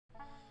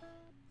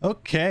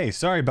Okay,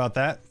 sorry about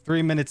that.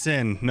 3 minutes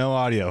in, no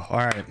audio. All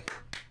right.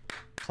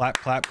 Clap,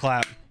 clap,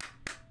 clap.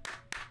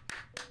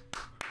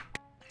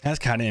 That's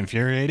kind of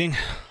infuriating.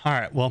 All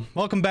right, well,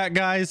 welcome back,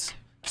 guys,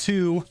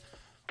 to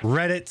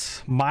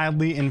Reddit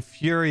Mildly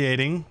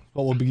Infuriating,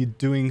 what we'll be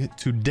doing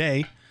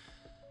today.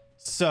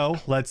 So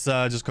let's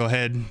just go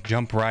ahead and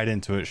jump right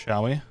into it,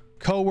 shall we?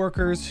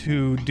 Coworkers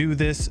who do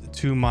this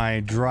to my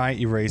dry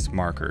erase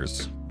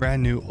markers.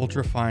 Brand new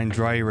ultrafine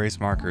dry erase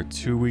marker,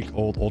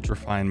 2-week-old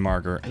ultrafine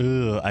marker.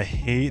 Ugh, I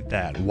hate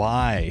that.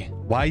 Why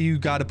you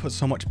gotta put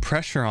so much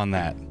pressure on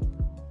that?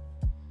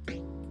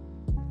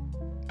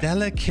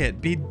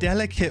 Be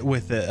delicate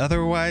with it.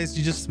 Otherwise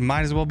you just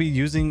might as well be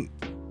using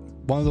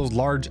one of those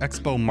large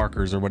expo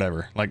markers or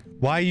whatever. Like,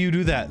 why you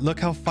do that? Look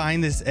how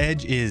fine this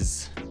edge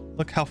is.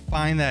 Look how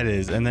fine that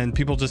is. And then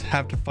people just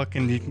have to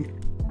fucking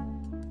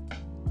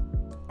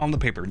on the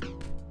paper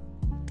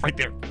right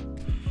there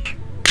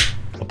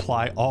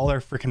apply all their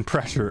freaking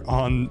pressure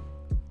on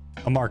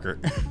a marker.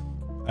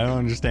 I don't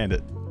understand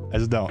it. I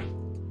just don't.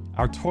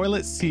 Our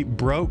toilet seat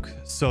broke,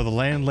 so the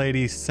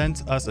landlady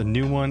sent us a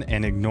new one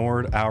and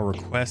ignored our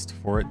request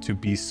for it to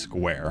be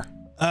square.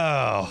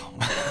 Oh.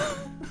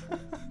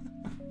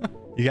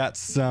 You got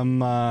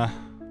some I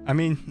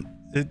mean,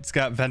 it's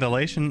got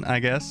ventilation, I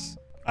guess.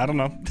 I don't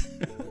know.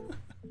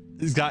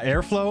 It's got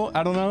airflow.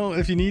 I don't know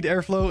if you need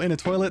airflow in a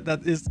toilet.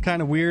 That is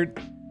kind of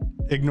weird.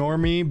 Ignore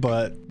me,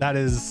 but that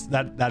is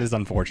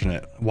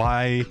unfortunate.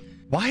 Why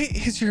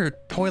is your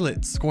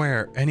toilet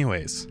square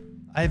anyways?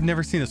 I've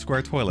never seen a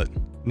square toilet.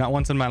 Not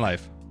once in my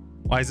life.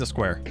 Why is it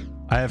square?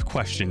 I have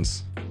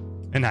questions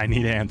and I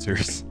need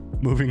answers.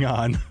 Moving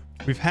on.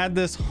 We've had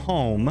this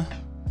home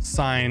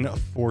sign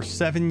for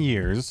 7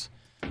 years.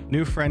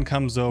 New friend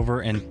comes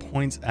over and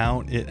points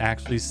out it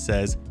actually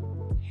says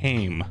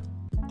Haim.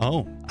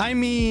 Oh, I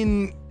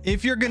mean,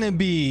 if you're gonna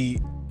be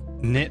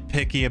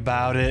nitpicky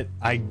about it,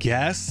 I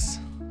guess,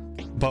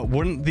 but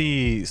wouldn't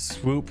the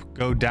swoop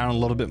go down a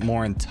little bit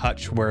more and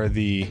touch where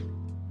the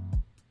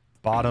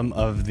bottom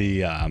of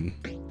the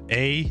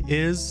A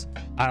is?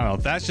 I don't know.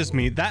 That's just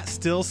me. That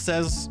still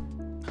says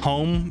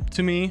home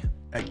to me.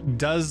 It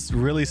does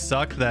really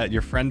suck that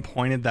your friend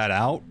pointed that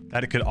out,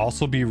 that it could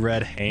also be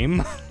read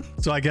Haim.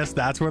 So I guess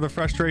that's where the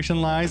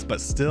frustration lies, but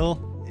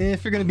still,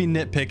 if you're gonna be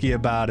nitpicky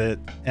about it,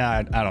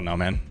 I don't know,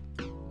 man.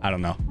 I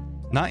don't know.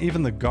 Not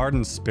even the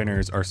garden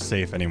spinners are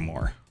safe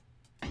anymore.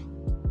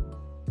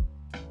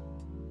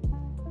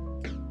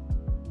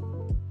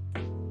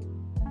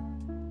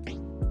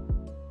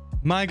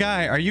 My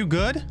guy, are you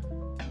good?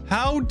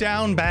 How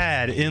down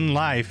bad in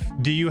life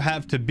do you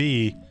have to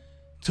be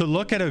to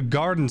look at a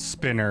garden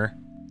spinner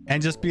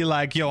and just be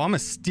like, yo, I'm gonna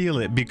steal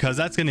it because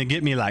that's gonna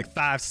get me like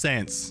 5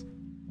 cents.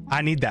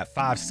 I need that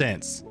 5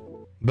 cents.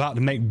 About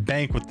to make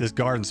bank with this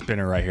garden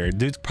spinner right here.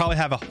 Dudes probably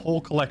have a whole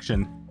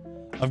collection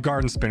of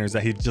garden spinners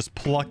that he just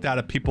plucked out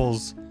of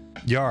people's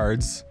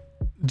yards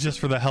just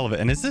for the hell of it.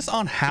 And is this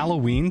on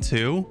Halloween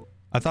too?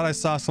 I thought I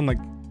saw some like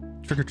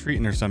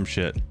trick-or-treating or some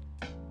shit.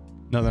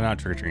 No, they're not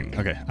trick-or-treating.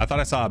 Okay, I thought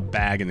I saw a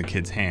bag in the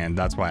kid's hand.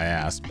 That's why I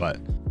asked. But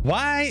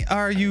why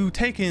are you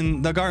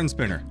taking the garden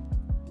spinner?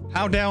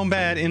 How down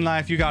bad in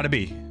life you gotta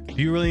be? Do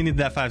you really need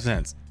that 5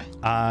 cents?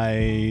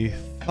 I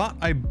thought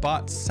I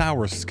bought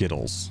sour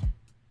Skittles.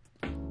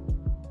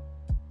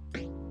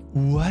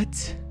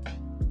 What?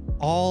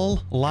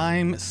 All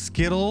lime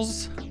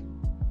Skittles?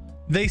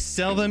 They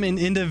sell them in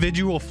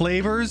individual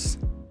flavors?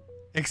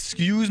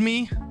 Excuse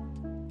me?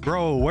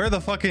 Bro, where the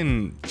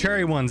fucking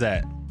cherry ones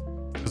at?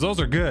 Because those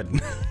are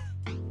good.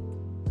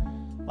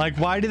 Like,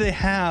 why do they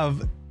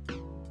have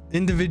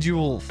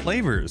individual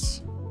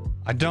flavors?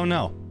 I don't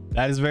know.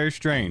 That is very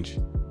strange.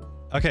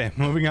 Okay,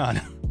 moving on.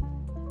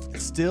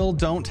 Still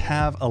don't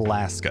have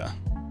Alaska.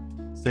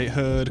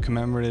 Statehood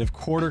commemorative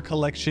quarter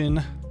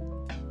collection.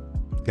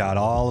 Got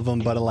all of them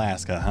but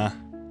Alaska, huh?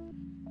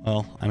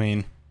 Well, I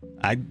mean,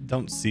 I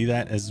don't see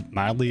that as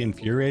mildly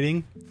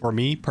infuriating. For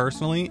me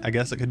personally, I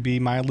guess it could be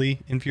mildly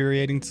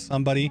infuriating to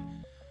somebody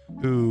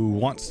who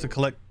wants to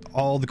collect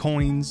all the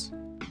coins.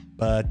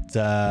 But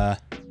I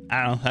don't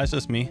know, that's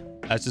just me.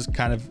 That's just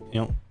kind of,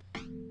 you know,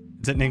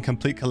 it's an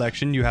incomplete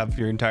collection. You have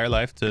your entire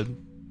life to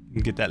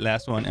get that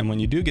last one. And when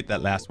you do get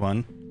that last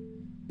one,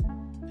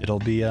 it'll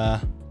be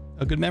a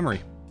good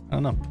memory. I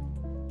don't know.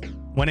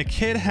 When a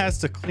kid has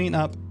to clean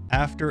up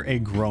after a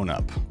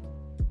grown-up.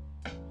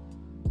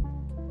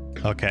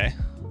 Okay.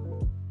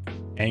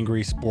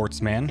 Angry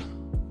sportsman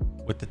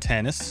with the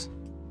tennis.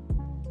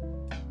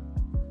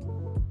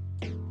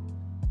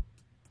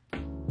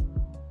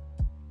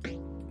 And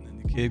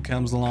then the kid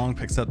comes along,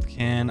 picks up the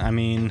can. I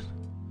mean,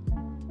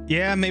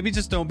 yeah, maybe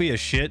just don't be a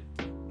shit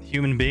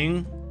human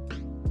being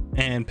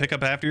and pick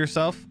up after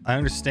yourself. I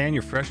understand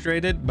you're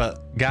frustrated,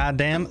 but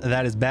goddamn,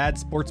 that is bad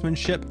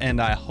sportsmanship, and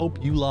I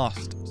hope you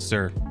lost,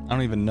 sir. I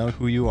don't even know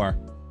who you are,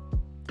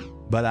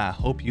 but I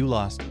hope you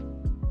lost.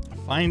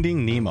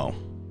 Finding Nemo.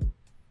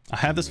 I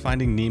have this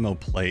Finding Nemo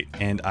plate,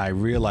 and I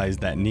realized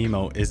that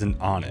Nemo isn't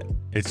on it.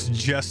 It's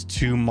just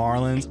 2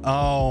 marlins.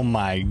 Oh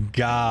my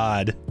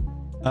god.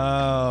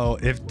 Oh,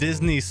 if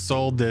Disney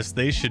sold this,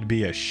 they should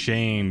be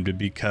ashamed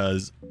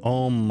because,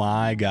 oh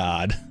my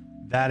God,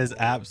 that is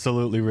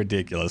absolutely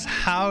ridiculous.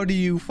 How do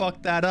you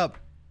fuck that up?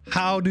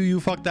 How do you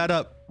fuck that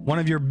up? One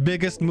of your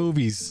biggest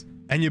movies,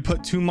 and you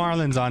put 2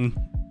 Marlins on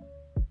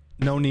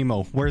no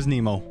Nemo. Where's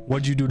Nemo?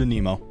 What'd you do to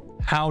Nemo?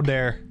 How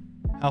dare?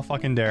 How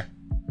fucking dare?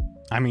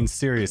 I mean,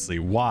 seriously,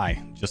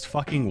 why? Just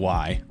fucking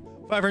why?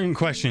 5 written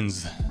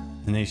questions.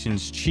 The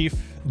nation's chief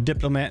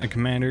diplomat and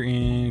commander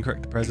in,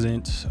 correct the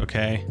president.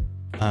 Okay.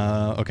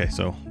 Okay,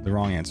 so the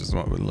wrong answer is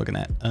what we're looking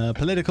at.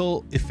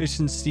 Political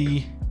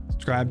efficiency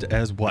described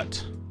as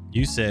what?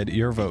 You said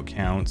your vote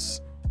counts.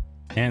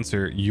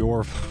 Answer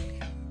your vote.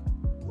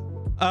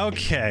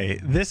 Okay,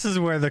 this is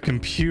where the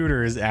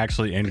computer is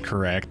actually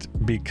incorrect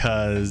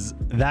because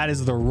that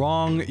is the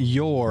wrong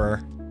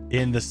your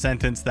in the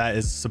sentence that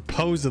is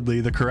supposedly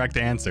the correct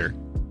answer.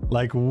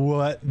 Like,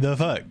 what the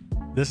fuck?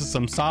 This is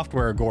some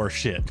software gore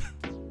shit,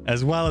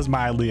 as well as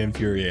mildly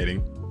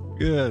infuriating.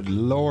 Good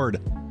Lord.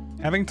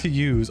 Having to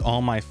use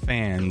all my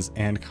fans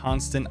and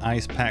constant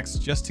ice packs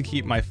just to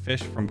keep my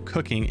fish from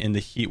cooking in the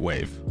heat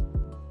wave.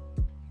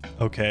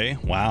 Okay,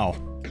 wow.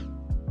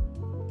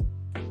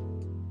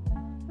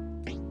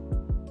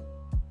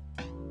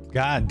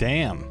 God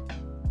damn.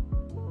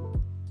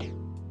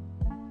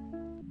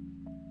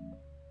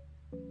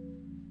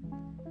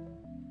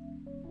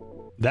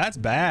 That's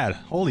bad.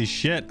 Holy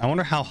shit. I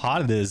wonder how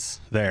hot it is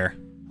there.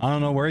 I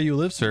don't know where you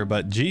live, sir,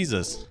 but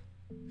Jesus.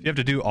 If you have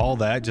to do all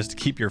that just to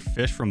keep your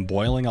fish from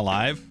boiling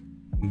alive,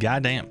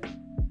 goddamn.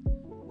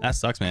 That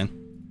sucks, man.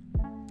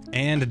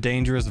 And a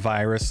dangerous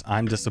virus.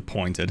 I'm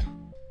disappointed.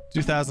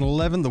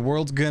 2011, the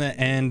world's gonna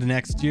end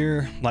next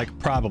year. Like,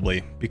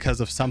 probably, because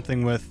of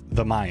something with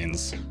the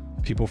Mayans.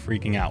 People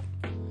freaking out.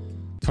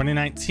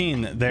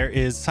 2019, there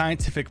is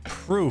scientific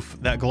proof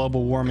that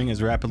global warming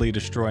is rapidly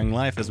destroying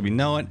life as we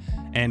know it,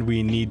 and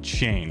we need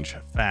change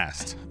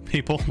fast.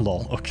 People,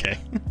 lol, okay.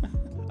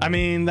 I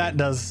mean, that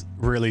does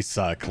really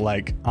suck.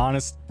 Like,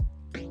 honestly,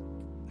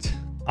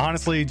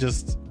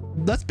 just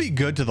let's be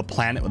good to the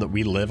planet that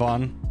we live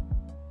on.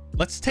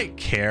 Let's take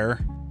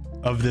care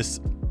of this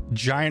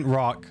giant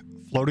rock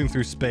floating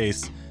through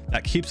space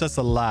that keeps us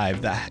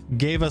alive, that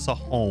gave us a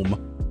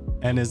home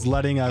and is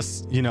letting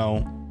us, you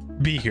know,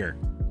 be here.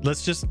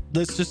 Let's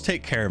just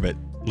take care of it.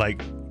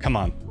 Like, come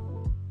on.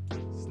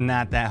 It's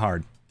not that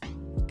hard.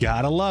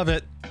 Gotta love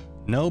it.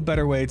 No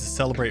better way to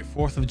celebrate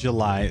 4th of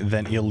July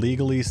than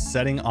illegally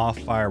setting off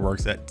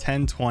fireworks at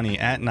 10:20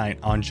 at night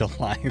on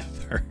July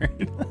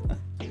 3rd.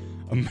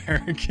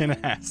 American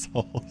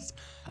assholes.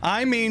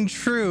 I mean,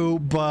 true,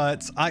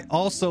 but I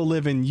also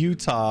live in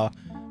Utah,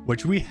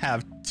 which we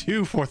have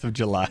 2 4th of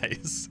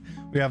Julys.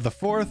 We have the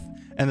 4th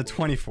and the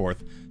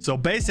 24th. So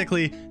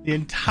basically, the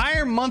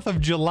entire month of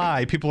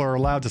July, people are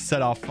allowed to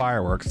set off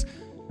fireworks.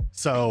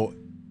 So,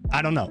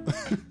 I don't know.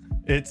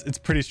 It's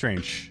pretty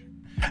strange.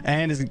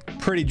 And it's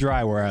pretty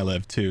dry where I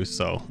live too,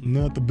 so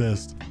not the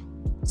best.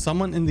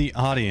 Someone in the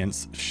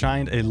audience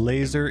shined a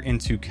laser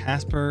into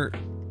Casper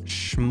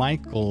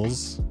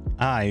Schmeichel's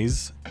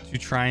eyes to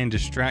try and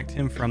distract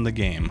him from the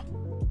game.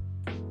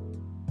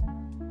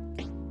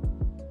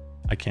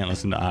 I can't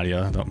listen to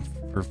audio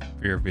for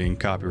fear of being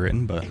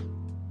copywritten, but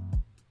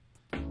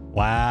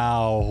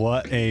wow,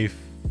 what a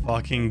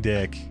fucking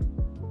dick.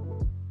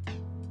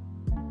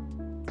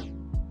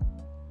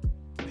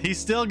 He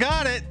still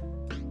got it.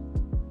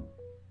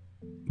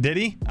 Did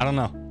he? I don't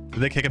know. Did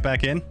they kick it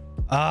back in?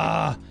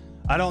 I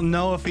don't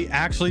know if he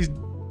actually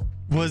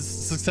was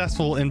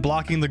successful in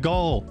blocking the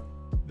goal.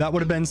 That would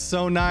have been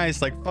so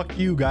nice. Like, fuck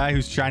you, guy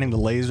who's shining the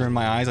laser in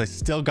my eyes. I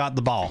still got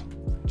the ball.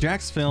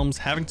 Jax films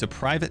having to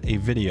private a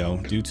video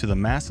due to the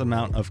mass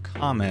amount of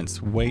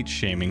comments weight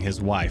shaming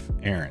his wife,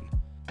 Erin.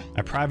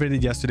 I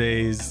privated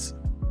yesterday's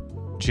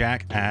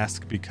Jack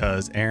Ask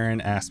because Erin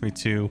asked me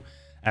to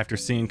after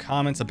seeing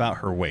comments about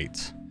her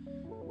weight.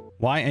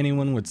 Why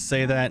anyone would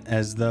say that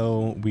as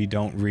though we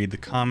don't read the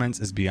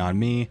comments is beyond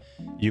me.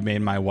 You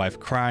made my wife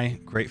cry.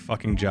 Great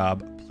fucking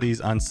job.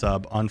 Please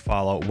unsub,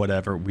 unfollow,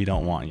 whatever. We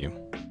don't want you.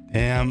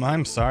 Damn,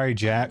 I'm sorry,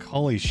 Jack.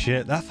 Holy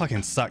shit, that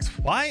fucking sucks.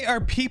 Why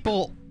are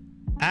people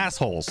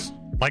assholes?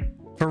 Like,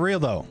 for real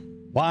though.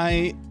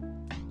 Why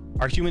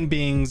are human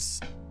beings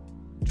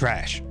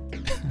trash?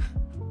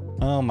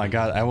 Oh my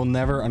god, I will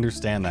never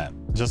understand that.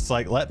 Just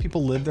like, let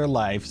people live their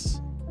lives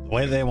the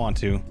way they want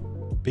to,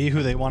 be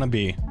who they want to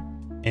be,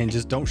 and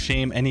just don't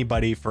shame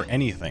anybody for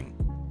anything.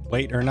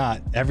 Weight or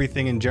not,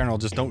 everything in general,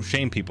 just don't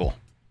shame people.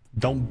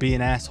 Don't be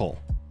an asshole.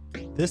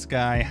 This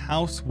guy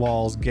house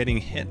walls getting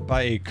hit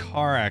by a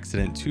car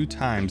accident 2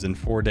 times in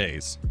 4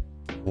 days.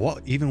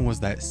 What even was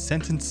that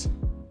sentence?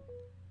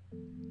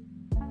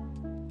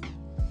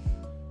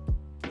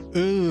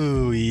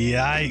 Ooh,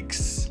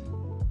 yikes.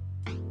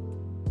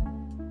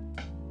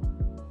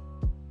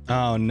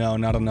 Oh no,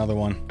 not another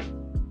one.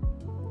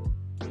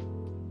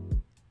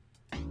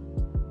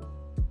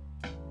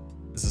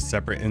 This is a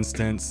separate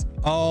instance.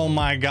 Oh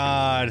my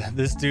god,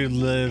 this dude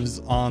lives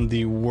on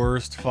the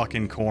worst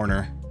fucking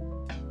corner.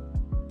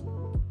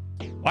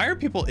 Why are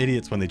people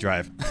idiots when they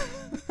drive?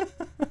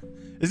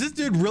 Is this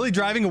dude really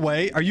driving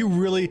away? Are you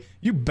really?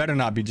 You better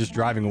not be just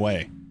driving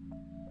away.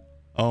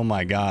 Oh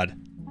my God.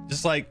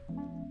 Just like,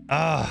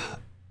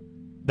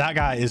 that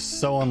guy is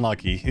so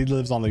unlucky. He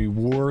lives on the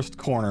worst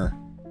corner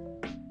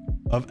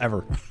of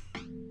ever.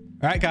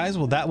 All right, guys.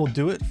 Well, that will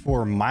do it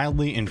for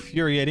Mildly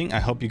Infuriating. I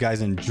hope you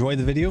guys enjoyed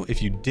the video.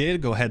 If you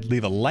did, go ahead,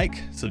 leave a like,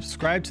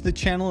 subscribe to the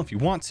channel if you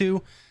want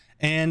to,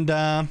 and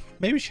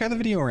maybe share the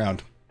video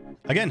around.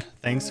 Again,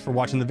 thanks for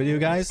watching the video,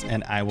 guys,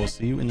 and I will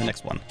see you in the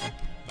next one.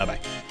 Bye-bye.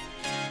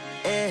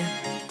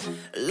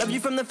 Love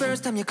you from the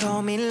first time you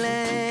called me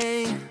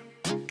lame.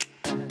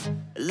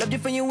 Loved you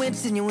for your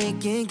wits and your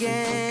wicked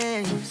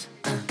games.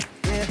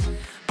 Yeah,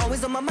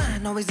 always on my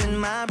mind, always in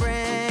my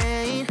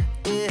brain.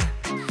 Yeah,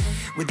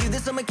 with you the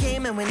summer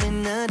came and went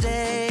in a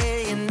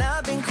day, and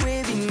I've been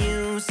craving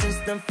you since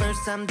the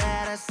first time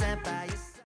that I sat by your side.